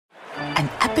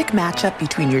epic matchup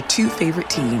between your two favorite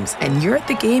teams, and you're at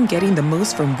the game getting the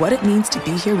most from what it means to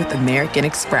be here with American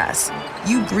Express.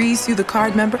 You breeze through the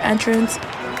card member entrance,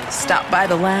 stop by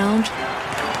the lounge.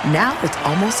 Now it's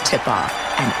almost tip-off,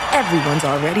 and everyone's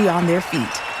already on their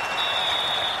feet.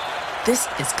 This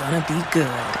is gonna be good.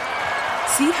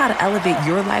 See how to elevate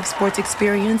your live sports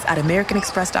experience at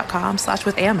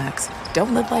americanexpress.com/withAmex.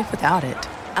 Don't live life without it.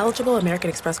 Eligible American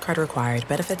Express card required.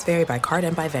 Benefits vary by card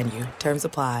and by venue. Terms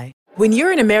apply. When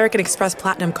you're an American Express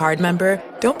Platinum card member,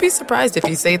 don't be surprised if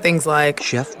you say things like,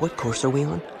 "Chef, what course are we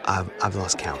on? I've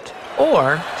lost count."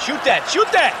 Or, Shoot that!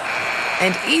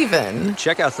 And even,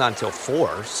 Checkout's not until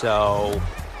 4, so...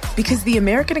 Because the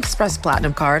American Express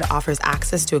Platinum Card offers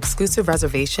access to exclusive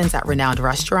reservations at renowned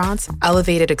restaurants,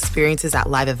 elevated experiences at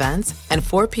live events, and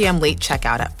 4 p.m. late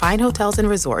checkout at fine hotels and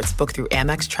resorts booked through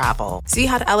Amex Travel. See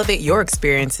how to elevate your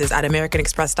experiences at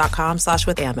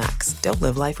americanexpress.com/withAmex. Don't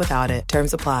live life without it.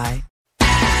 Terms apply.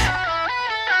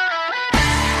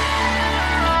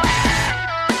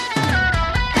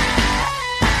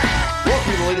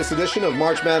 Latest edition of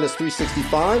March Madness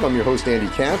 365. I'm your host, Andy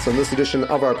Katz. On this edition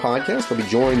of our podcast, I'll be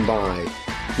joined by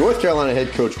North Carolina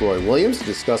head coach Roy Williams to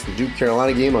discuss the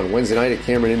Duke-Carolina game on Wednesday night at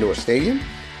Cameron Indoor Stadium.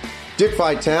 Dick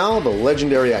Vitale, the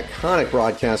legendary, iconic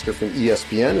broadcaster from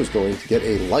ESPN, who's going to get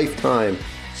a Lifetime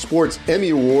Sports Emmy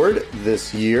Award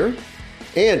this year.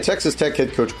 And Texas Tech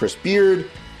head coach Chris Beard,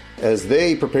 as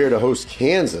they prepare to host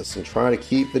Kansas and try to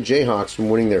keep the Jayhawks from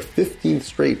winning their 15th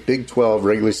straight Big 12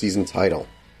 regular season title.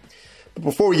 But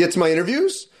before we get to my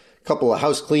interviews, a couple of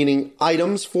house cleaning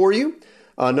items for you.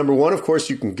 Number one, of course,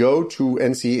 you can go to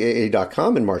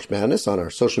ncaa.com and March Madness on our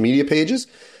social media pages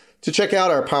to check out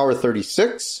our Power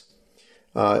 36.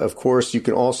 Of course, you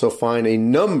can also find a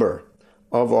number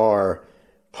of our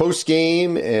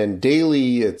post-game and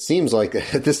daily, it seems like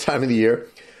at this time of the year,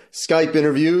 Skype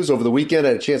interviews. Over the weekend,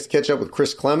 I had a chance to catch up with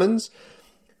Chris Clemens,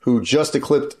 who just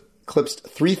eclipsed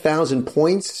 3,000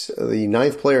 points, the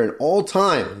ninth player in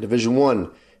all-time Division I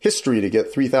history to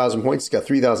get 3,000 points. He's got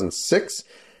 3,006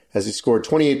 as he scored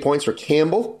 28 points for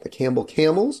Campbell, the Campbell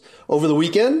Camels, over the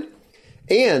weekend.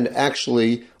 And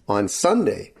actually, on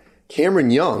Sunday, Cameron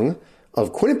Young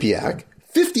of Quinnipiac,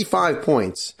 55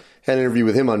 points. Had an interview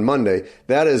with him on Monday.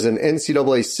 That is an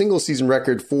NCAA single-season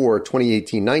record for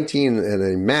 2018-19 and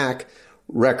a MAC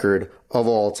record of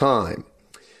all time.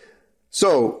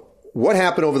 So, what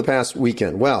happened over the past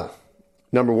weekend? Well,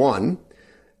 number one,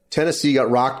 Tennessee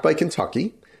got rocked by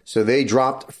Kentucky. So they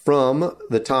dropped from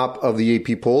the top of the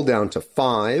AP poll down to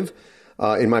 5.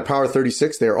 In my Power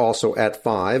 36, they're also at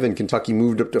 5. And Kentucky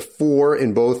moved up to 4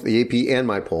 in both the AP and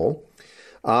my poll.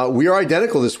 We are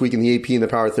identical this week in the AP and the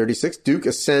Power 36. Duke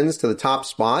ascends to the top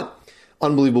spot.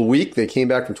 Unbelievable week. They came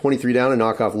back from 23 down and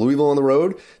knocked off Louisville on the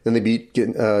road. Then they beat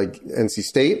NC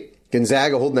State.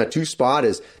 Gonzaga holding that 2 spot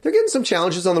is they're getting some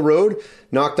challenges on the road.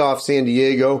 Knocked off San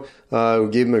Diego,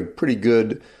 gave them a pretty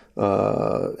good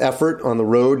effort on the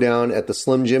road down at the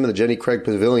Slim Jim and the Jenny Craig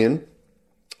Pavilion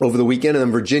over the weekend. And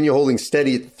then Virginia holding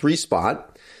steady at the 3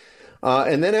 spot.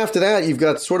 And then after that, you've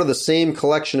got sort of the same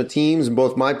collection of teams in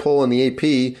both my poll and the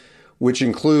AP, which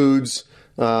includes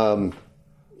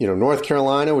North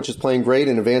Carolina, which is playing great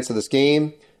in advance of this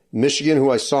game. Michigan, who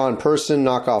I saw in person,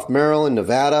 knock off Maryland.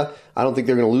 Nevada, I don't think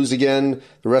they're going to lose again.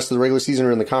 The rest of the regular season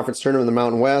are in the conference tournament in the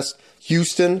Mountain West.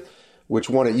 Houston, which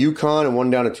won at UConn and won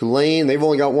down at Tulane. They've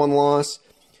only got 1 loss.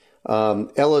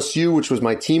 LSU, which was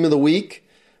my team of the week.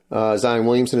 Zion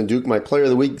Williamson and Duke, my player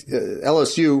of the week.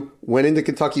 LSU went into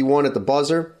Kentucky, won at the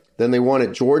buzzer. Then they won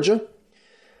at Georgia.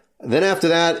 Then after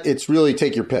that, it's really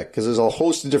take your pick, because there's a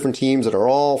host of different teams that are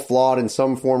all flawed in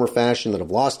some form or fashion, that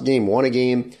have lost a game, won a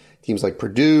game. Teams like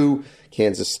Purdue,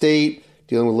 Kansas State,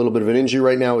 dealing with a little bit of an injury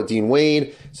right now with Dean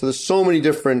Wade. So there's so many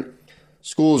different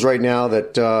schools right now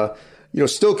that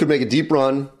still could make a deep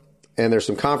run, and there's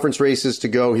some conference races to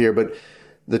go here. But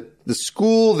the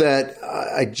school that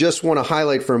I just want to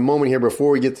highlight for a moment here before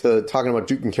we get to talking about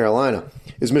Duke and Carolina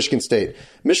is Michigan State.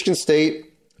 Michigan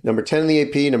State, number 10 in the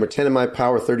AP, number 10 in my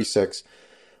Power 36.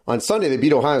 On Sunday, they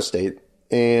beat Ohio State,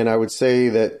 and I would say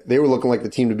that they were looking like the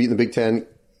team to beat in the Big Ten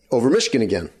over Michigan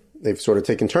again. They've sort of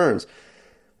taken turns.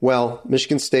 Well,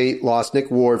 Michigan State lost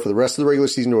Nick Ward for the rest of the regular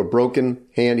season to a broken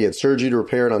hand. He had surgery to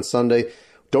repair it on Sunday.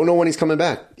 Don't know when he's coming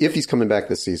back, if he's coming back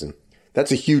this season.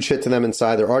 That's a huge hit to them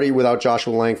inside. They're already without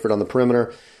Joshua Langford on the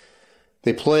perimeter.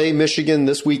 They play Michigan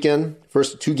this weekend,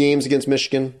 first 2 games against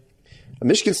Michigan.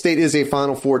 Michigan State is a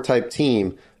Final Four type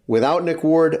team. Without Nick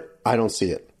Ward, I don't see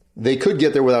it. They could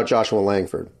get there without Joshua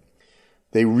Langford.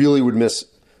 They really would miss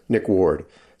Nick Ward.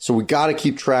 So we got to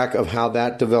keep track of how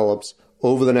that develops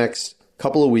over the next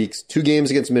couple of weeks. 2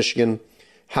 games against Michigan,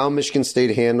 how Michigan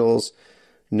State handles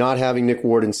not having Nick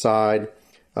Ward inside.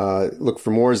 Look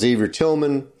for more Xavier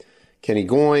Tillman, Kenny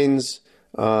Goins.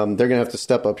 They're going to have to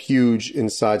step up huge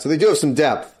inside. So they do have some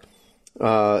depth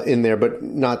in there, but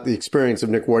not the experience of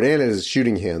Nick Ward and his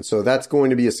shooting hand. So that's going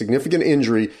to be a significant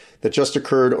injury that just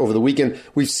occurred over the weekend.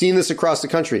 We've seen this across the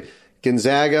country.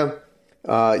 Gonzaga,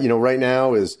 right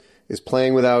now is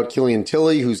playing without Killian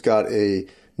Tilly, who's got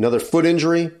another foot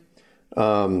injury.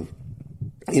 Duke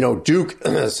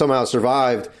somehow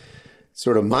survived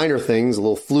sort of minor things, a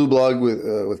little flu bug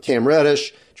with Cam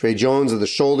Reddish, Trey Jones of the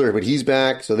shoulder, but he's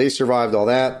back, so they survived all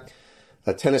that.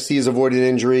 Tennessee has avoided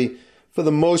injury. For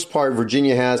the most part,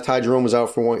 Virginia has. Ty Jerome was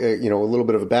out for a little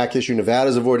bit of a back issue.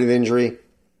 Nevada's avoided injury.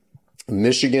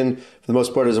 Michigan, for the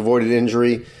most part, has avoided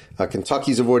injury.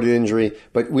 Kentucky's avoided injury.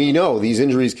 But we know these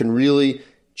injuries can really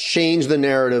change the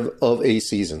narrative of a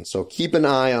season. So keep an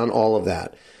eye on all of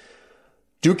that.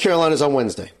 Duke Carolina is on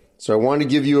Wednesday. So I wanted to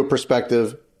give you a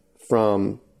perspective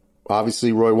from,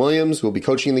 obviously, Roy Williams, who will be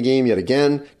coaching the game yet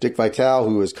again. Dick Vitale,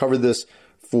 who has covered this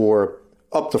for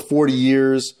up to 40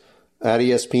 years at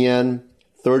ESPN.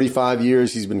 35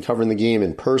 years he's been covering the game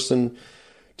in person.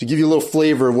 To give you a little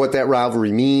flavor of what that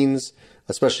rivalry means,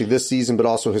 especially this season, but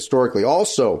also historically.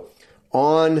 Also,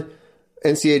 on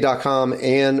NCAA.com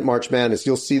and March Madness,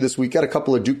 you'll see this week, got a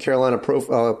couple of Duke Carolina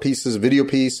pieces, video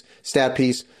piece, stat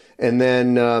piece, and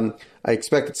then I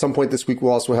expect at some point this week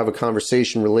we'll also have a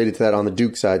conversation related to that on the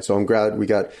Duke side. So I'm glad we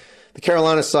got the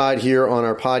Carolina side here on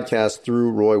our podcast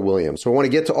through Roy Williams. So I want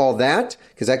to get to all that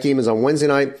because that game is on Wednesday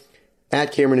night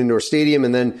at Cameron Indoor Stadium.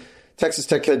 And then Texas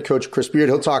Tech head coach Chris Beard,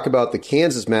 he'll talk about the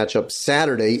Kansas matchup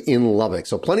Saturday in Lubbock.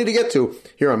 So plenty to get to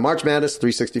here on March Madness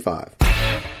 365.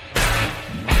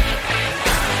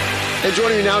 And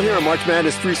joining me now here on March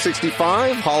Madness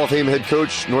 365, Hall of Fame head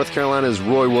coach North Carolina's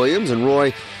Roy Williams. And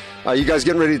Roy, you guys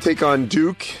getting ready to take on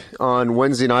Duke on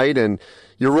Wednesday night, and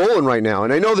you're rolling right now.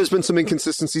 And I know there's been some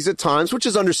inconsistencies at times, which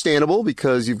is understandable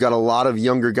because you've got a lot of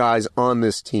younger guys on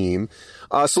this team.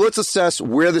 So let's assess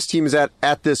where this team is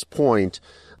at this point.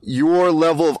 Your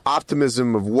level of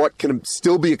optimism of what can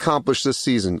still be accomplished this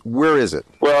season, where is it?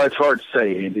 Well, it's hard to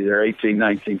say, Andy. They're 18,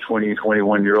 19, 20,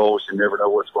 21-year-olds. You never know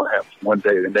what's going to happen one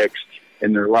day or the next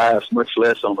in their lives, much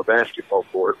less on the basketball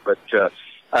court. But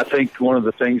I think one of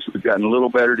the things we've gotten a little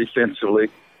better defensively.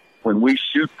 When we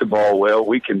shoot the ball well,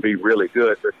 we can be really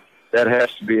good. But that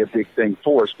has to be a big thing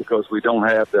for us because we don't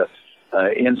have the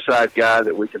inside guy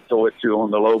that we can throw it to on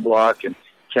the low block and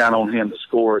count on him to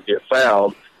score or get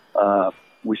fouled.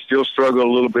 We still struggle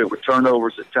a little bit with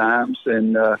turnovers at times,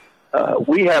 and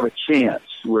we have a chance.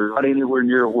 We're not anywhere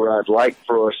near where I'd like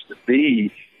for us to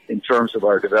be in terms of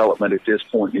our development at this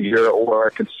point in the year or our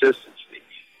consistency.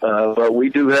 But we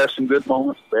do have some good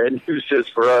moments. Bad news is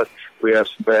for us, we have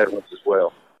some bad ones as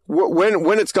well.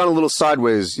 When it's gone a little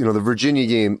sideways, the Virginia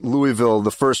game, Louisville,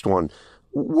 the first one,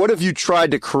 what have you tried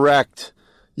to correct,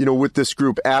 with this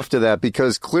group after that?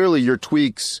 Because clearly your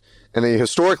tweaks, and they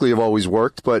historically have always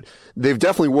worked, but they've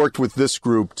definitely worked with this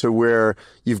group to where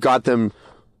you've got them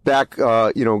back,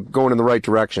 going in the right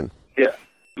direction. Yeah,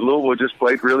 Louisville just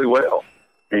played really well.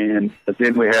 And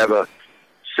then we have a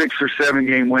 6 or 7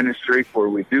 game winning streak where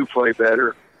we do play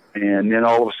better. And then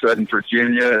all of a sudden,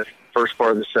 Virginia, first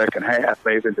part of the second half,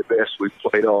 may have been the best we've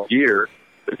played all year.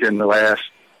 But then the last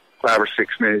 5 or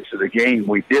 6 minutes of the game,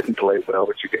 we didn't play well.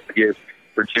 But you got to give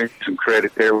Virginia some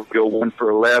credit there. We go 1 for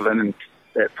 11 in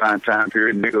that prime time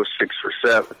period, and they go 6 for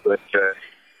 7. But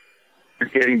we're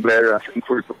getting better. I think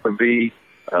we're going to be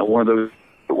one of those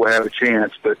that will have a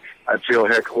chance. But I'd feel a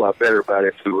heck of a lot better about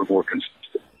it if we were more consistent.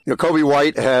 Kobe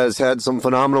White has had some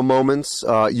phenomenal moments.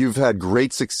 You've had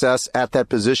great success at that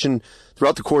position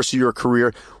throughout the course of your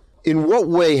career. In what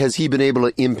way has he been able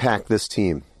to impact this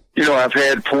team? I've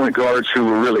had point guards who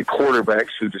were really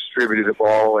quarterbacks who distributed the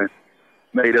ball and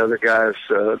made other guys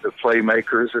the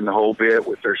playmakers and the whole bit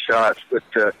with their shots. But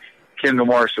Kendall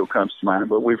Marshall comes to mind.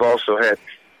 But we've also had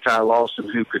Ty Lawson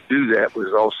who could do that,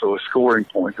 was also a scoring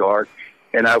point guard.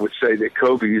 And I would say that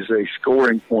Kobe is a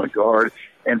scoring point guard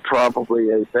and probably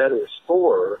a better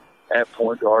scorer at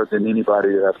point guard than anybody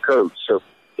that I've coached. So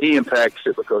he impacts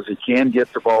it because he can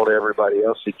get the ball to everybody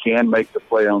else. He can make the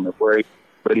play on the break,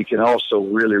 but he can also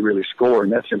really, really score,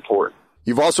 and that's important.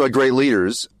 You've also had great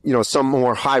leaders, some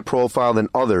more high profile than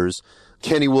others.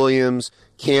 Kenny Williams,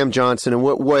 Cam Johnson, in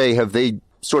what way have they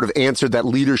sort of answered that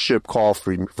leadership call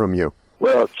from you?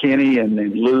 Well, Kenny and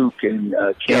Luke and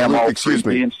Cam, Luke, all three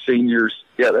being seniors.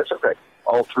 Yeah, that's okay.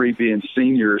 All three being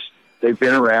seniors. They've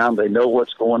been around. They know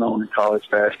what's going on in college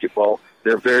basketball.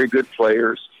 They're very good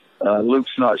players.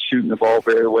 Luke's not shooting the ball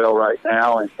very well right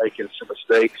now and making some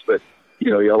mistakes, but,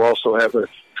 you'll also have a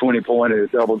 20-point at a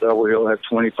double-double. He'll have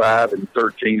 25 and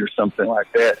 13 or something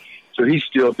like that. So he's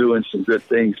still doing some good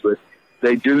things, but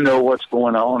they do know what's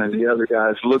going on, and the other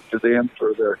guys look to them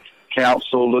for their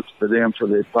counsel, look to them for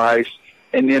the advice,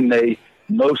 and then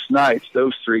most nights,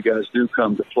 those three guys do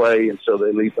come to play, and so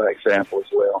they lead by example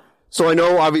as well. So I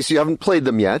know, obviously, you haven't played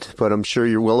them yet, but I'm sure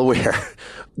you're well aware.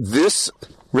 This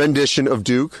rendition of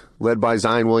Duke, led by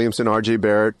Zion Williamson, R.J.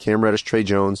 Barrett, Cam Reddish, Trey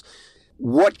Jones,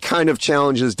 what kind of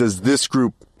challenges does this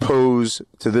group pose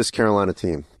to this Carolina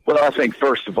team? Well, I think,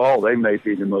 first of all, they may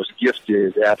be the most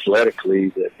gifted athletically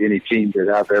that any team that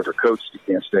I've ever coached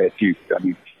against at Duke. I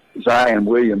mean, Zion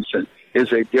Williamson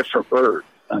is a different bird.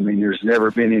 I mean, there's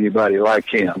never been anybody like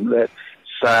him. That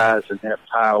size and that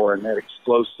power and that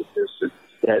explosiveness and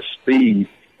that speed.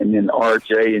 And then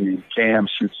RJ and then Cam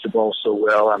shoots the ball so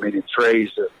well. I mean, and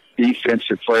Trey's a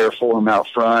defensive player for him out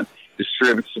front,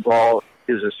 distributes the ball.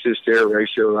 His assist-air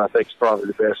ratio, I think, is probably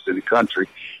the best in the country.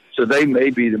 So they may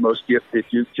be the most gifted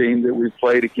Duke team that we've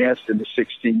played against in the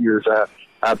 16 years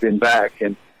I've been back.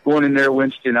 And going in there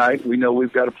Wednesday night, we know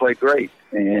we've got to play great.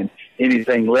 And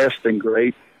anything less than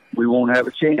great, we won't have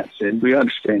a chance. And we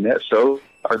understand that. So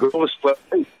our goal is to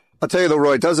play. I'll tell you though,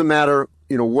 Roy, it doesn't matter,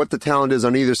 what the talent is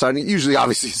on either side. Usually,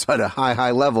 obviously, it's at a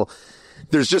high level.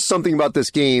 There's just something about this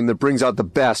game that brings out the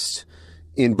best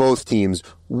in both teams.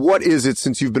 What is it,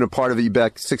 since you've been a part of it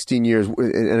back 16 years,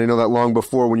 and I know that long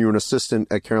before when you were an assistant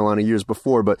at Carolina years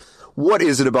before, but what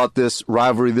is it about this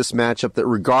rivalry, this matchup, that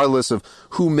regardless of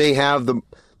who may have the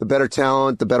better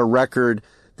talent, the better record,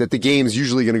 that the game's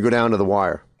usually going to go down to the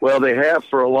wire? Well, they have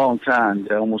for a long time.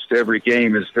 Almost every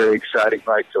game is very exciting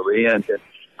right till the end. And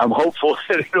I'm hopeful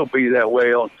that it'll be that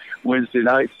way on Wednesday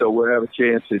night, so we'll have a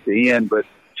chance at the end. But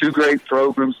two great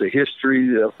programs, the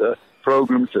history of the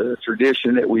programs, the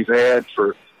tradition that we've had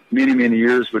for many, many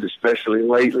years, but especially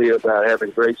lately about having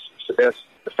great success.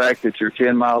 The fact that you're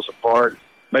 10 miles apart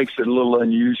makes it a little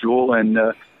unusual, and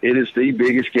it is the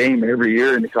biggest game every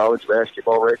year in the college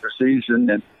basketball regular season.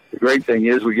 And the great thing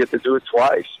is we get to do it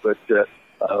twice, but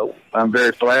I'm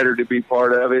very flattered to be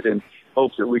part of it and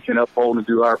hope that we can uphold and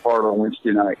do our part on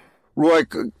Wednesday night. Roy,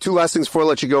 two last things before I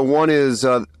let you go. One is,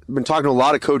 I've been talking to a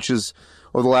lot of coaches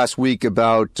over the last week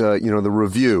about, the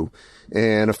review.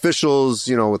 And officials,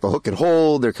 with the hook and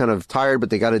hold, they're kind of tired, but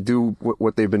they got to do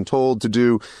what they've been told to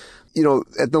do.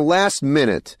 At the last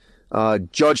minute,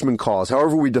 judgment calls,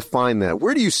 however we define that,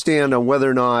 where do you stand on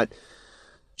whether or not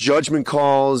judgment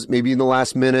calls, maybe in the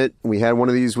last minute, we had one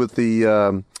of these with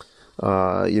the,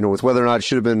 with whether or not it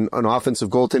should have been an offensive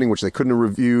goaltending, which they couldn't have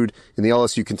reviewed in the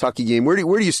LSU Kentucky game. Where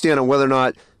do you stand on whether or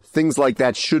not things like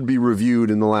that should be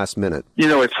reviewed in the last minute?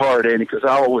 It's hard, Andy, because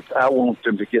I want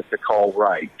them to get the call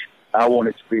right. I want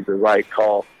it to be the right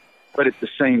call. But at the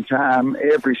same time,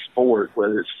 every sport,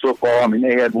 whether it's football,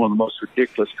 they had one of the most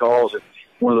ridiculous calls at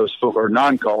one of those football, or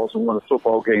non-calls in one of the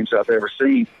football games I've ever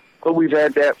seen. But we've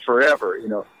had that forever.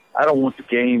 I don't want the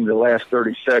game, the last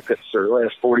 30 seconds or the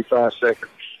last 45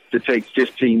 seconds, to take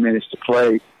 15 minutes to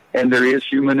play. And there is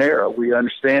human error. We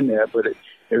understand that. But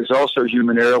there's also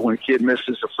human error when a kid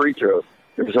misses a free throw.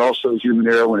 There's also human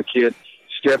error when a kid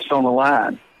steps on the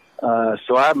line.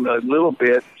 So I'm a little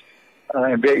bit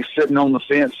sitting on the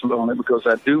fence on it, because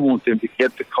I do want them to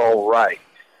get the call right.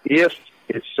 If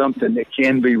it's something that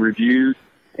can be reviewed,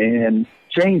 and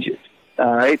change it.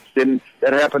 All right. Then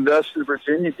that happened to us in the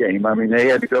Virginia game. They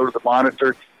had to go to the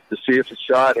monitor to see if the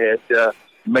shot had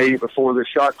made it before the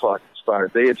shot clock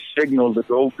expired. They had signaled to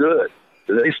go good.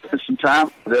 So they spent some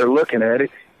time there looking at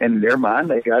it, and in their mind,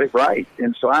 they got it right.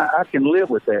 And so I can live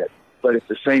with that. But at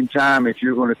the same time, if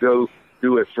you're going to go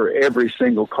do it for every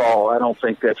single call, I don't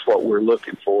think that's what we're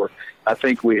looking for. I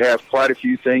think we have quite a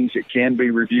few things that can be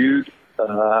reviewed.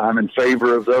 I'm in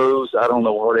favor of those. I don't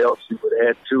know what else you would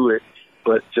add to it,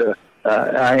 but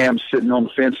I am sitting on the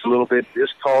fence a little bit. This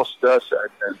cost us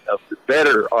a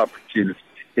better opportunity.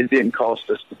 It didn't cost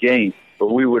us the game, but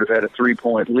we would have had a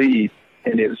 3-point lead,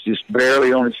 and it was just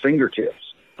barely on his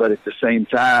fingertips. But at the same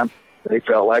time, they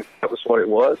felt like that was what it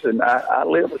was, and I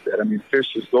live with that.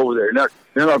 Officials go over there.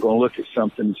 They're not going to look at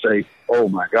something and say, oh,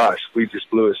 my gosh, we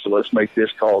just blew it, so let's make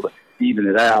this call to even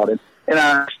it out. And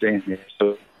I understand that.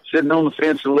 So sitting on the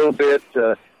fence a little bit,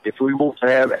 if we want to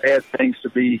add things to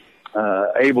be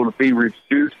able to be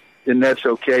reviewed, then that's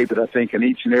okay. But I think in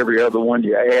each and every other one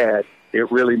you add,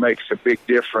 it really makes a big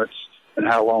difference in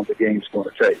how long the game's going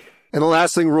to take. And the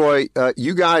last thing, Roy,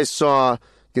 you guys saw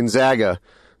Gonzaga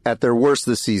at their worst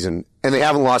this season, and they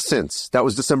haven't lost since. That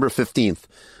was December 15th.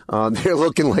 They're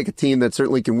looking like a team that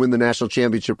certainly can win the national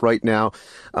championship right now.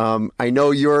 I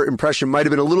know your impression might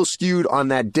have been a little skewed on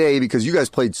that day because you guys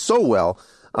played so well,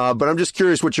 but I'm just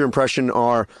curious what your impression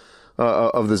are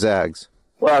of the Zags.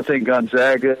 Well, I think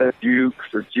Gonzaga, Duke,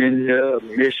 Virginia,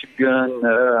 Michigan,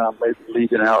 maybe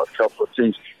leaving out a couple of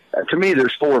teams. To me,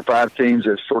 there's 4 or 5 teams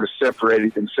that sort of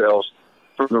separated themselves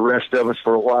from the rest of us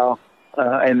for a while,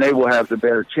 and they will have the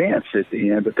better chance at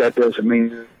the end, but that doesn't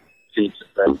mean teams.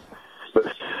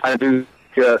 But I do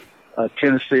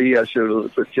Tennessee, I should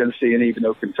have put Tennessee in, even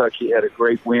though Kentucky had a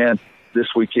great win this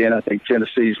weekend. I think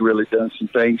Tennessee's really done some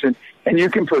things, and you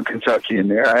can put Kentucky in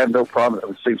there. I have no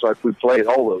problem. It seems like we played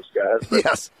all those guys. But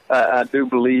yes. I do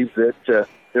believe that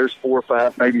there's 4 or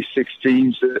 5, maybe 6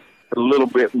 teams that are a little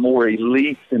bit more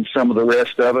elite than some of the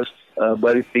rest of us.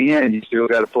 But at the end, you still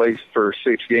got to play for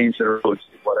 6 games in a row and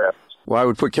see what happens. Well, I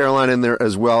would put Carolina in there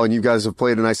as well, and you guys have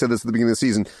played, and I said this at the beginning of the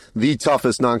season, the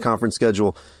toughest non-conference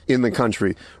schedule in the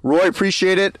country. Roy,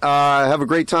 appreciate it. Have a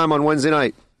great time on Wednesday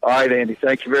night. All right, Andy.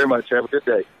 Thank you very much. Have a good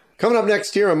day. Coming up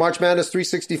next here on March Madness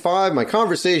 365, my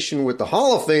conversation with the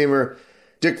Hall of Famer,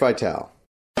 Dick Vitale.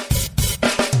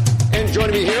 And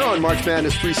joining me here on March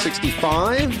Madness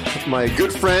 365, my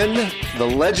good friend, the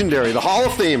legendary, the Hall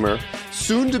of Famer,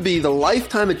 soon to be the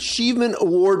Lifetime Achievement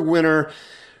Award winner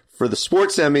for the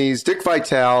Sports Emmys, Dick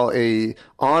Vitale, a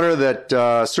honor that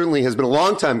certainly has been a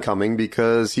long time coming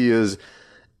because he is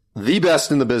the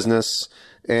best in the business,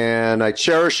 and I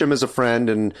cherish him as a friend,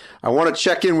 and I want to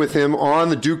check in with him on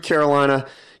the Duke-Carolina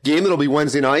game that'll be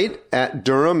Wednesday night at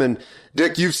Durham. And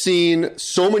Dick, you've seen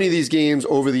so many of these games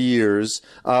over the years.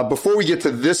 Before we get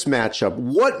to this matchup,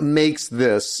 what makes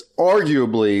this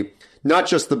arguably not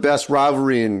just the best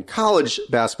rivalry in college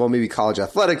basketball, maybe college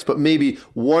athletics, but maybe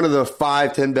one of the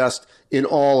 5-10 best in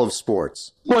all of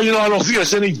sports? Well, I don't think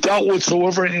there's any doubt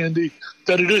whatsoever, Andy,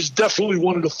 that it is definitely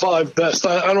one of the 5 best.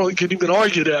 I don't think you can even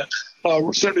argue that.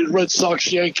 Certainly the Red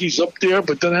Sox, Yankees up there,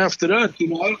 but then after that,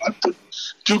 I put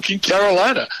Duke and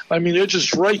Carolina. I mean, they're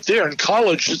just right there. In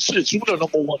college, it's the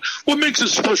number one. What makes it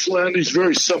special, Andy, is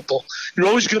very simple. You're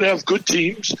always going to have good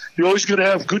teams. You're always going to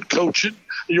have good coaching.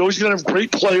 You're always going to have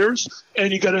great players,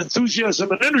 and you got enthusiasm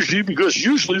and energy because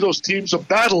usually those teams are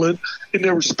battling in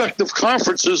their respective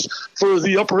conferences for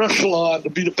the upper echelon to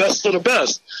be the best of the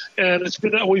best. And it's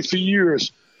been that way for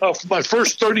years. For my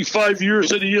first 35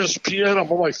 years at ESPN,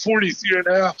 I'm on my 40th year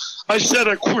now. I sat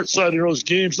at courtside in those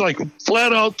games, and I can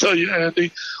flat out tell you,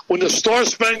 Andy, when the Star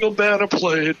Spangled Banner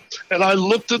played, and I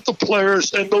looked at the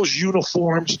players and those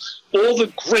uniforms, all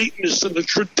the greatness and the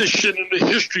tradition and the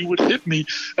history would hit me,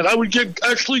 and I would get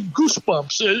actually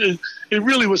goosebumps. It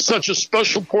really was such a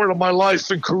special part of my life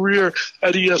and career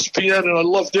at ESPN, and I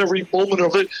loved every moment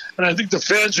of it, and I think the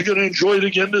fans are going to enjoy it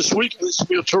again this week. This will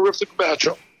be a terrific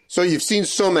matchup. So you've seen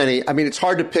so many. I mean, it's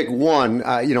hard to pick one.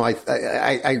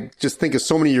 I just think of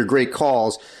so many of your great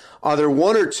calls. Are there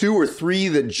 1 or 2 or 3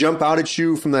 that jump out at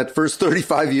you from that first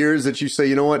 35 years that you say,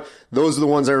 you know what, those are the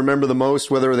ones I remember the most,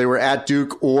 whether they were at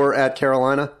Duke or at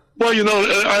Carolina? Well,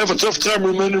 I have a tough time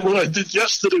remembering what I did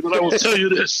yesterday, but I will tell you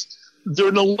this.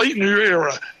 During the Leitner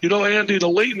era, Andy, the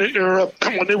Leitner era,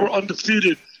 when they were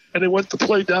undefeated and they went to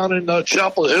play down in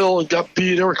Chapel Hill and got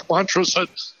beat, Eric Montrose had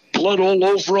blood all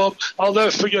over him. I'll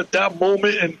never forget that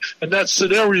moment and that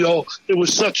scenario. It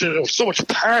was so much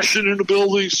passion in the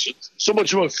buildings, so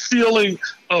much of a feeling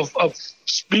of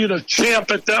being a champ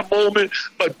at that moment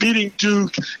by beating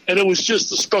Duke, and it was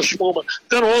just a special moment.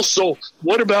 Then also,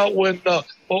 what about when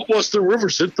Austin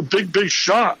Rivers hit the big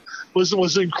shot?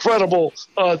 Was incredible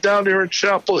down there in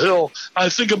Chapel Hill. I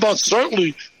think about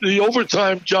certainly the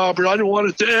overtime jobber. I didn't want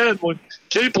it to end when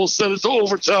Capel sent it to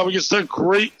overtime against that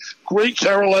great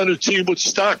Carolina team with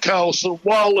Stackhouse and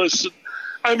Wallace. And,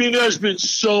 I mean, there's been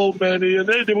so many, and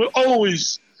they were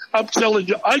always, I'm telling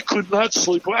you, I could not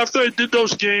sleep. After I did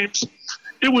those games,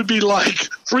 it would be like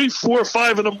 3, 4,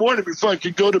 5 in the morning before I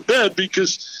could go to bed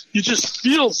because you just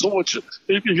feel so much.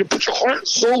 You put your heart and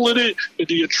soul in it, and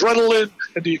the adrenaline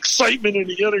and the excitement and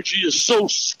the energy is so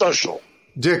special.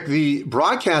 Dick, the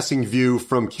broadcasting view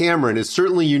from Cameron is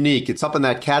certainly unique. It's up in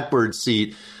that catbird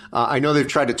seat. I know they've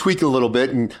tried to tweak it a little bit,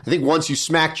 and I think once you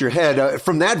smacked your head,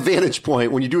 from that vantage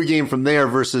point, when you do a game from there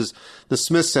versus the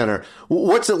Smith Center,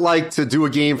 what's it like to do a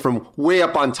game from way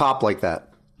up on top like that?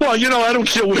 Well, I don't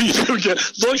care what you do.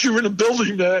 As long as you're in a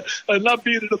building there and not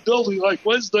being in a building like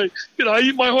Wednesday, I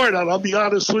eat my heart out. I'll be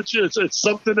honest with you. It's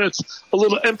something that's a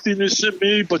little emptiness in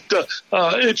me, but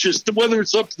it's just whether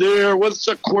it's up there, whether it's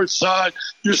at courtside,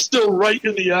 you're still right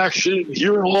in the action,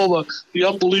 hearing all the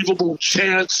unbelievable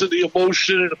chants and the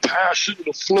emotion and the passion and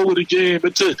the flow of the game.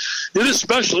 It is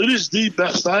special. It is the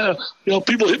best.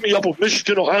 People hit me up with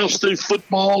Michigan, Ohio State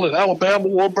football and Alabama,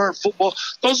 Auburn football.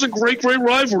 Those are great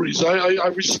rivalries. I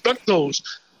respect those.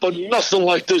 but nothing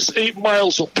like this. 8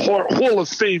 miles apart, Hall of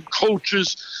Fame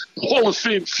coaches, Hall of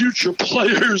Fame future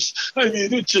players. I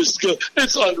mean,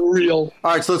 it's unreal.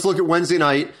 All right, so let's look at Wednesday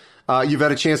night. You've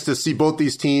had a chance to see both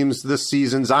these teams this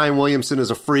season. Zion Williamson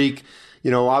is a freak.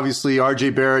 Obviously,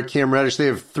 R.J. Barrett, Cam Reddish, they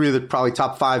have 3 of the probably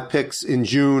top 5 picks in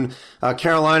June.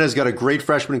 Carolina's got a great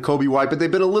freshman in Kobe White, but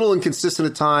they've been a little inconsistent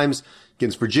at times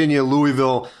against Virginia,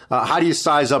 Louisville. How do you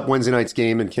size up Wednesday night's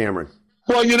game in Cameron?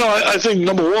 Well, I think,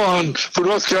 number one, for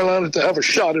North Carolina to have a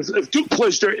shot, if Duke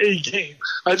plays their A game,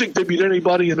 I think they beat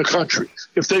anybody in the country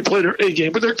if they play their A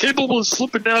game. But they're capable of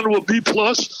slipping down to a B+.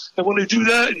 And when they do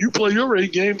that and you play your A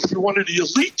game, if you're one of the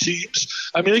elite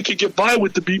teams, I mean, they can get by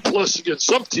with the B+ against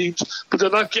some teams, but they're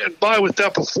not getting by with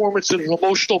that performance in an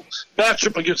emotional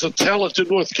matchup against a talented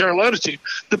North Carolina team.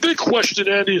 The big question,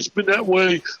 Andy, has been that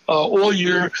way all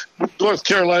year with North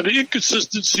Carolina,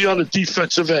 inconsistency on the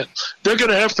defensive end. They're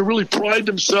going to have to really pride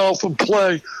themselves and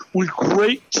play with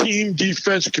great team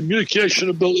defense, communication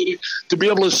ability to be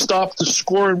able to stop the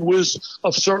scoring whiz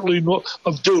of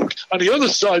of Duke. On the other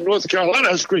side, North Carolina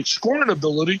has great scoring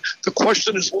ability. The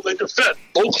question is, will they defend?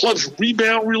 Both clubs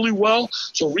rebound really well,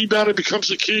 so rebounding becomes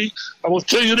the key. I will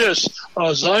tell you this,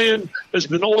 Zion has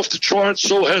been off the charts,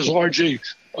 so has R.J.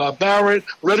 Barrett.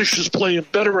 Reddish is playing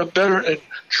better and better, and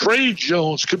Trey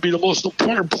Jones could be the most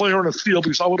important player on the field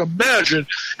because I would imagine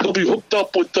he'll be hooked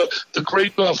up with the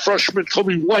great freshman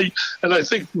Kobe White. And I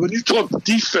think when you talk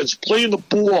defense, playing the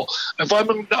ball, if I'm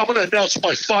going to announce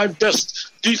my 5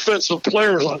 best defensive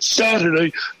players on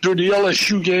Saturday during the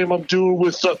LSU game I'm doing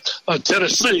with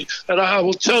Tennessee, and I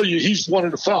will tell you he's one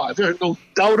of the 5. There's no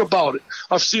doubt about it.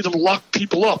 I've seen him lock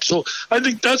people up. So I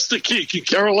think that's the key. Can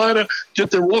Carolina get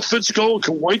their offense going?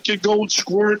 Can White get going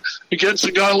scoring against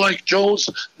a guy like Jones?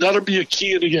 That'll be a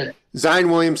key in the game. Zion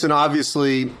Williamson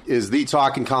obviously is the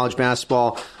talk in college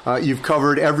basketball. You've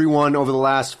covered everyone over the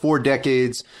last 4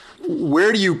 decades.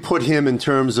 Where do you put him in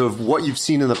terms of what you've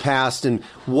seen in the past and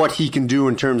what he can do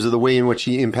in terms of the way in which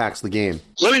he impacts the game?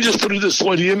 Let me just put it this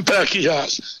way, the impact he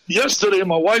has. Yesterday,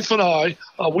 my wife and I,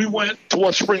 we went to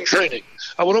watch spring training.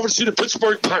 I went over to see the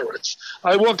Pittsburgh Pirates.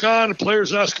 I walk on, and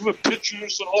players asking for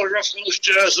pictures and autographs and all this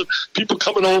jazz, and people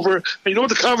coming over. And you know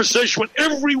what the conversation went?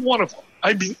 Every one of them.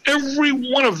 I mean, every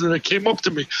one of them that came up to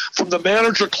me, from the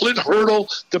manager, Clint Hurdle,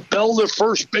 to Bell, their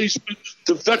first baseman,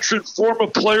 to veteran former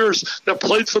players that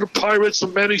played for the Pirates,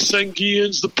 and Manny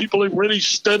Sanguians, the people like Rennie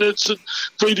Stenitz and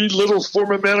Grady Little,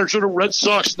 former manager of the Red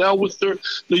Sox, now with the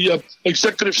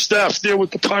executive staff there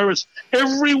with the Pirates.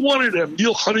 Every one of them,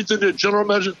 Neil Huntington, their general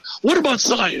manager. What about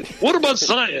Zion? What about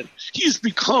Zion? He's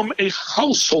become a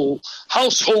household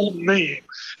name,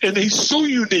 and he's so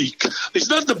unique. He's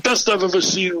not the best I've ever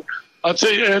seen, I'll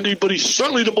tell you, Andy, but he's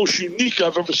certainly the most unique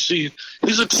I've ever seen.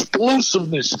 His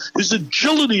explosiveness, his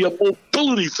agility and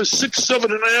mobility for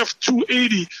 6'7.5",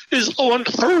 280 is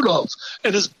unheard of.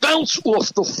 And his bounce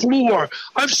off the floor,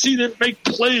 I've seen him make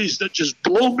plays that just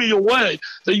blow me away,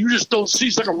 that you just don't see.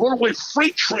 He's like a runaway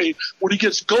freight train when he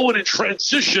gets going in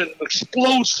transition,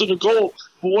 explodes to the goal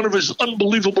for one of his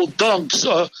unbelievable dunks.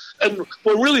 And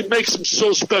what really makes him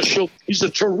so special, he's a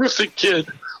terrific kid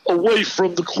away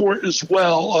from the court as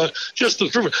well. Just a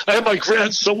terrific. I had my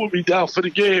grandson with me down for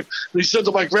the game, and he said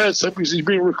to my grandson, because he's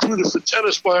being recruited for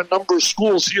tennis by a number of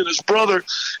schools, he and his brother,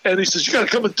 and he says, "You got to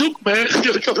come to Duke, man. You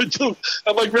got to come to Duke."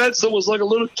 And my grandson was like a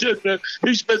little kid, man.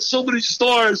 He's met so many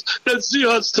stars that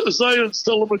Zion's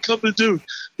telling him to come to Duke.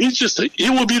 He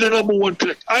will be the number 1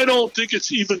 pick. I don't think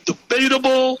it's even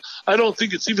debatable. I don't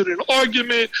think it's even an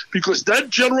argument, because that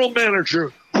general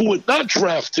manager who would not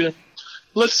draft him,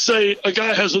 let's say a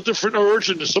guy has a different urge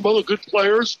than some other good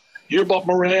players. You hear about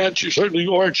Morant, you certainly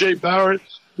R.J. Barrett.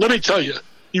 Let me tell you,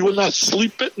 you will not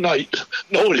sleep at night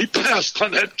knowing he passed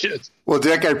on that kid. Well,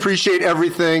 Dick, I appreciate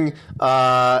everything.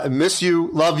 I miss you,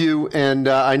 love you, and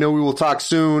I know we will talk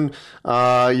soon.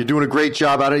 You're doing a great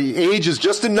job out of it. Age is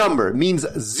just a number. It means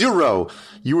 0.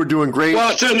 You were doing great. Well,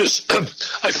 I'll tell you this.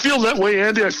 I feel that way,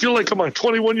 Andy. I feel like I'm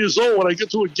 21 years old when I get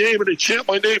to a game and they chant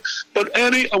my name. But,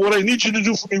 Andy, what I need you to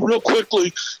do for me real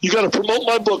quickly, you got to promote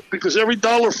my book, because every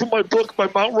dollar from my book, my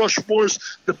Mount Rushmore's,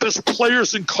 the best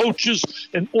players and coaches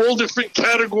in all different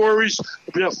categories.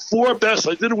 We have 4 best.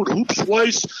 I did it with Hoops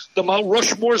Weiss, the Mount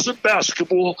Rushmore's in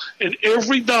basketball. And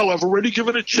every dollar, I've already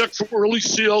given a check from early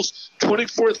sales,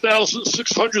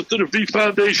 $24,600 to the V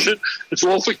Foundation. It's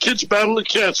all for kids battling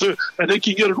cancer, and they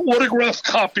can get an autographed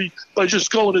copy by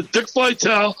just going to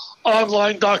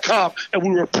DickVitaleOnline.com. And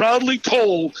we were proudly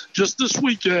told just this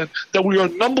weekend that we are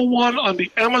number 1 on the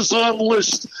Amazon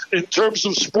list in terms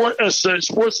of sports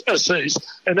essays,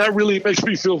 and that really makes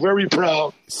me feel very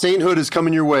proud. Sainthood is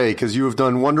coming your way, because you have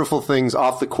done wonderful things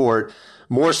off the court.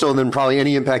 more so than probably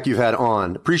any impact you've had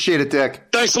on. Appreciate it, Dick.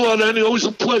 Thanks a lot, Andy. Always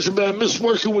a pleasure, man. Miss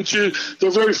working with you.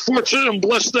 They're very fortunate and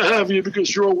blessed to have you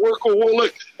because you're a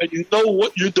workaholic and you know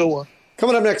what you're doing.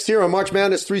 Coming up next here on March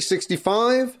Madness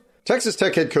 365, Texas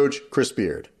Tech head coach Chris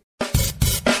Beard.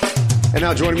 And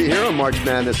now joining me here on March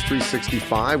Madness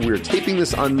 365, we are taping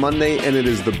this on Monday, and it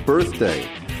is the birthday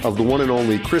of the one and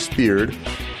only Chris Beard,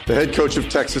 the head coach of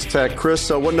Texas Tech. Chris,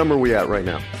 what number are we at right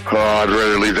now? I'd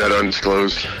rather leave that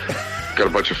undisclosed. Got a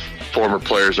bunch of former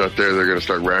players out there that are going to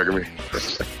start ragging me.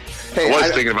 Hey, I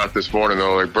was thinking about this morning,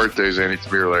 though, like birthdays, Andy,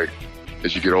 to me are like,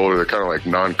 as you get older, they're kind of like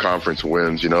non-conference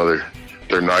wins. You know,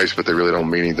 they're nice, but they really don't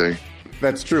mean anything.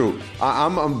 That's true.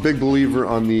 I'm a big believer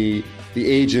on the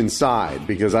age inside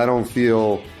because I don't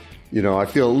feel, I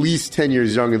feel at least 10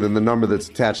 years younger than the number that's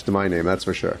attached to my name. That's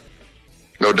for sure.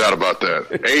 No doubt about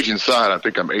that. Age inside, I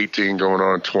think I'm 18 going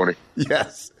on 20.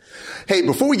 Yes. Hey,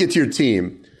 before we get to your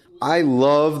team, I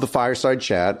love the Fireside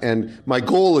Chat, and my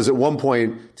goal is at one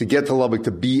point to get to Lubbock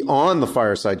to be on the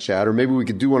Fireside Chat, or maybe we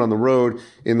could do one on the road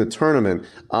in the tournament,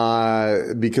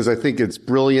 because I think it's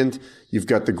brilliant. You've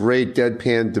got the great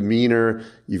deadpan demeanor.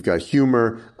 You've got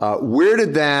humor. Where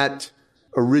did that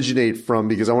originate from?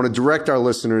 Because I want to direct our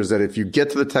listeners that if you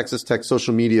get to the Texas Tech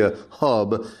social media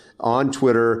hub on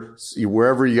Twitter,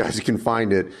 wherever you guys can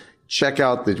find it, check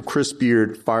out the Chris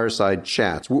Beard Fireside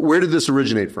Chats. Where did this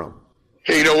originate from?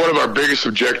 Hey, one of our biggest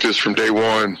objectives from day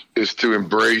one is to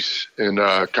embrace and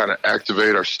kind of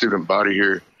activate our student body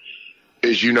here.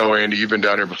 As you know, Andy, you've been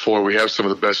down here before. We have some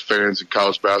of the best fans in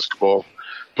college basketball,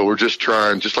 but we're just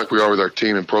trying, just like we are with our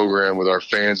team and program, with our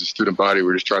fans and student body,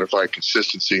 we're just trying to find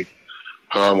consistency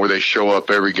where they show up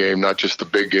every game, not just the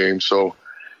big game. So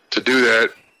to do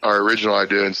that, our original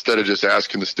idea, instead of just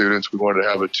asking the students, we wanted to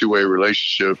have a two-way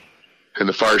relationship. And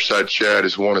the Fireside Chat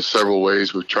is one of several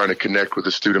ways we're trying to connect with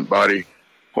the student body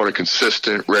on a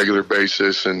consistent, regular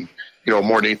basis. And, more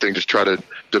than anything, just try to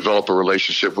develop a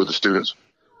relationship with the students.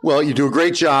 Well, you do a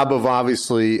great job of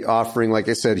obviously offering, like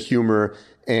I said, humor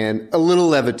and a little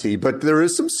levity, but there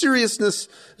is some seriousness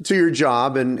to your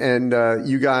job. And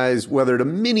you guys weathered a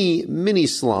mini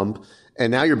slump. And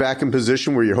now you're back in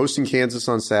position where you're hosting Kansas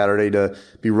on Saturday to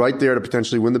be right there to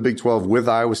potentially win the Big 12 with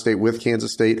Iowa State, with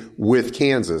Kansas State, with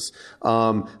Kansas.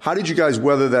 How did you guys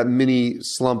weather that mini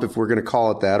slump, if we're going to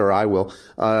call it that, or I will,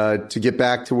 to get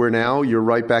back to where now you're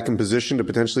right back in position to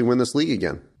potentially win this league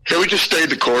again? Yeah, we just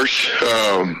stayed the course.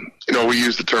 We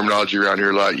use the terminology around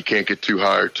here a lot. You can't get too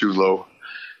high or too low.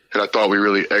 And I thought we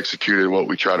really executed what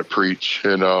we try to preach.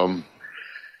 And,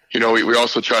 we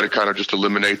also try to kind of just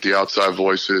eliminate the outside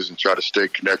voices and try to stay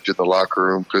connected in the locker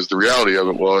room, because the reality of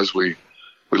it was we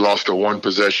lost a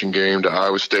one-possession game to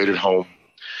Iowa State at home.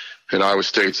 And Iowa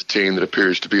State's a team that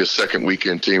appears to be a second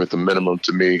weekend team at the minimum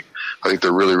to me. I think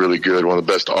they're really, really good, one of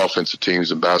the best offensive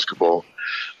teams in basketball.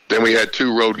 Then we had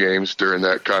two road games during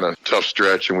that kind of tough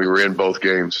stretch, and we were in both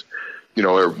games. They're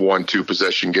 1-2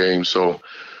 possession games. So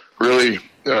really,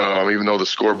 even though the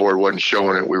scoreboard wasn't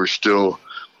showing it, we were still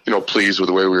pleased with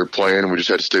the way we were playing, and we just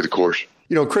had to stay the course.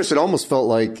 Chris, it almost felt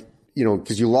like,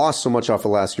 because you lost so much off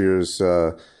of last year's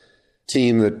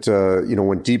team that,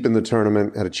 went deep in the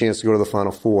tournament, had a chance to go to the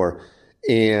Final Four,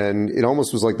 and it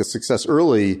almost was like the success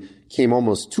early came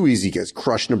almost too easy. You guys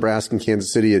crushed Nebraska and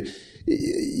Kansas City.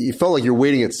 You felt like you're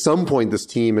waiting at some point, this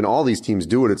team, and all these teams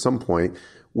do it at some point,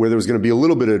 where there was going to be a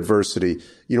little bit of adversity.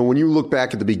 When you look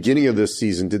back at the beginning of this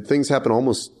season, did things happen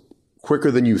almost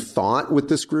quicker than you thought with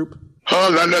this group?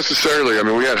 Not necessarily. I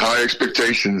mean, we had high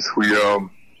expectations. I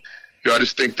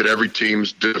just think that every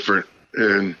team's different,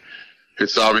 and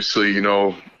it's obviously,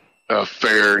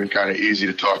 fair and kind of easy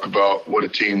to talk about what a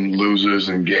team loses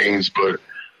and gains. But,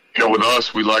 with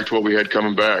us, we liked what we had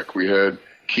coming back. We had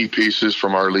key pieces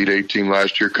from our Elite Eight team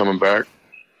last year coming back.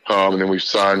 And then we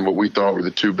signed what we thought were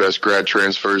the two best grad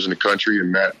transfers in the country,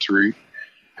 and Matt and Tariq.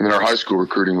 And then our high school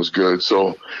recruiting was good.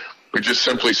 So we just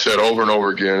simply said over and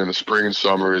over again in the spring and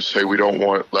summer is, hey, we don't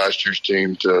want last year's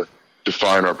team to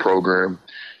define our program.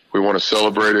 We want to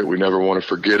celebrate it. We never want to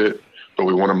forget it, but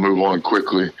we want to move on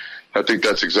quickly. I think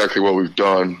that's exactly what we've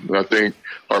done. And I think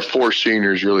our four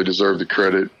seniors really deserve the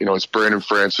credit. It's Brandon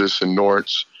Francis and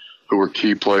Nortz, who were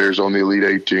key players on the Elite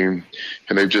Eight team,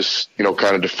 and they've just,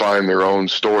 kind of defined their own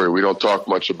story. We don't talk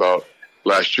much about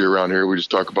last year around here. We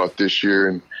just talk about this year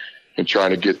and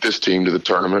trying to get this team to the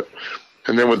tournament.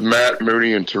 And then with Matt,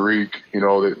 Mooney, and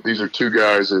Tariq, these are two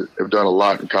guys that have done a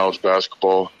lot in college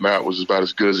basketball. Matt was about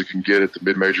as good as it can get at the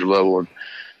mid-major level, and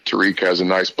Tariq has a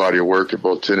nice body of work at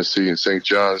both Tennessee and St.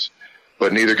 John's,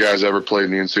 but neither guy's ever played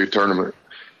in the NCAA tournament.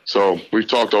 So we've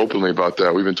talked openly about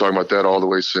that. We've been talking about that all the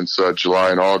way since July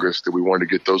and August, that we wanted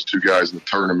to get those two guys in the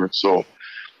tournament. So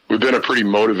we've been a pretty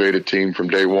motivated team from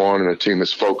day one and a team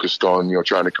that's focused on,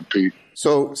 trying to compete.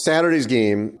 So Saturday's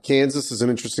game, Kansas is an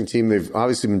interesting team. They've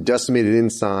obviously been decimated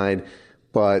inside,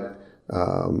 but,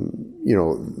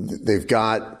 they've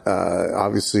got,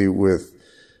 obviously with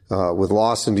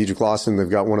Lawson, Dedrick Lawson, they've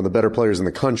got one of the better players in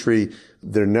the country.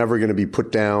 They're never going to be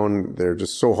put down. They're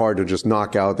just so hard to just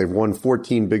knock out. They've won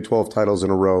 14 Big 12 titles in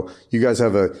a row. You guys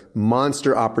have a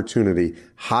monster opportunity.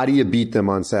 How do you beat them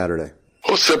on Saturday?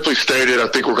 Well, simply stated, I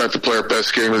think we're going to have to play our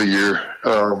best game of the year.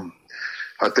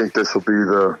 I think this will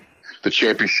be the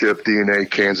championship DNA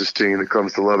Kansas team that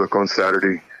comes to Lubbock on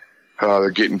Saturday. They're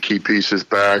getting key pieces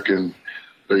back, and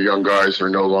the young guys are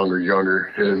no longer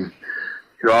younger. And,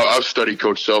 I've studied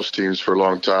Coach Self's teams for a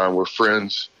long time. We're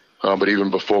friends, but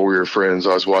even before we were friends,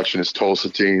 I was watching his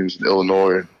Tulsa teams in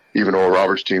Illinois, and even Oral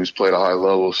Roberts teams played at a high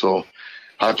level. So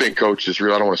I think Coach is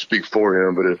real. I don't want to speak for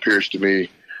him, but it appears to me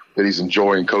that he's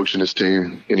enjoying coaching his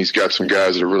team, and he's got some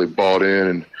guys that are really bought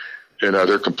in, and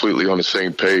they're completely on the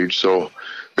same page. So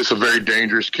it's a very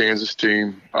dangerous Kansas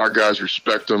team. Our guys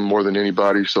respect them more than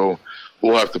anybody, so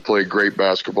we'll have to play great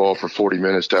basketball for 40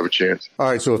 minutes to have a chance. All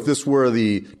right, so if this were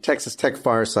the Texas Tech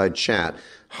Fireside Chat,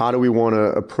 how do we want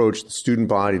to approach the student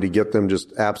body to get them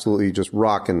just absolutely just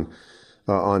rocking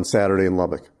on Saturday in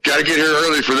Lubbock? Got to get here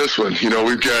early for this one.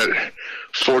 We've got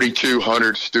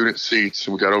 4,200 student seats,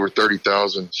 and we've got over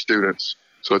 30,000 students,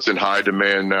 so it's in high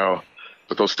demand now.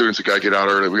 But those students have got to get out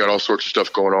early. We got all sorts of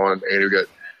stuff going on, and we've got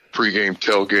pregame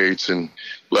tailgates and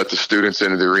let the students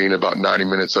into the arena about 90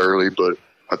 minutes early. But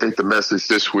I think the message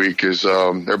this week is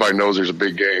everybody knows there's a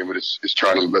big game, but it's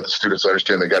trying to let the students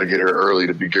understand they got to get here early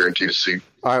to be guaranteed a seat.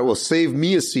 All right, well, save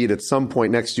me a seat at some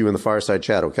point next to you in the Fireside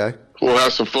Chat, okay? We'll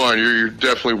have some fun. You're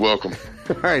definitely welcome.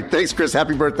 All right, thanks, Chris.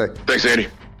 Happy birthday. Thanks, Andy.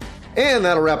 And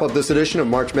that'll wrap up this edition of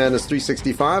March Madness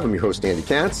 365. I'm your host, Andy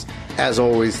Katz. As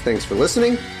always, thanks for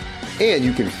listening. And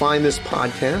you can find this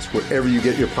podcast wherever you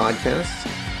get your podcasts.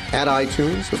 At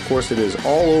iTunes. Of course, it is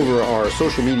all over our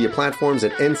social media platforms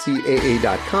at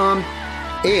ncaa.com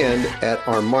and at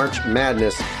our March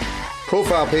Madness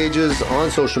profile pages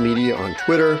on social media, on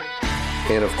Twitter,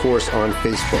 and of course on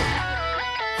Facebook.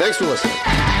 Thanks for listening.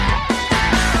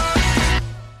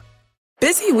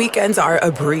 Busy weekends are a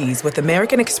breeze with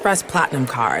American Express Platinum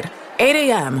Card. 8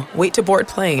 a.m., wait to board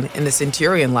plane in the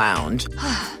Centurion Lounge.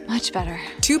 Much better.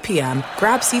 2 p.m.,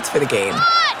 grab seats for the game.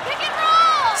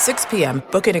 6 p.m.,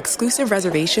 book an exclusive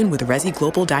reservation with Resi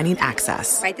Global Dining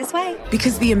Access. Right this way.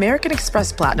 Because the American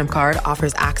Express Platinum Card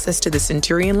offers access to the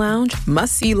Centurion Lounge,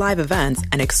 must-see live events,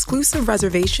 and exclusive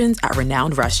reservations at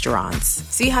renowned restaurants.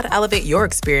 See how to elevate your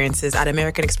experiences at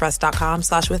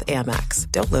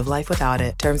americanexpress.com/withAmex. Don't live life without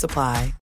it. Terms apply.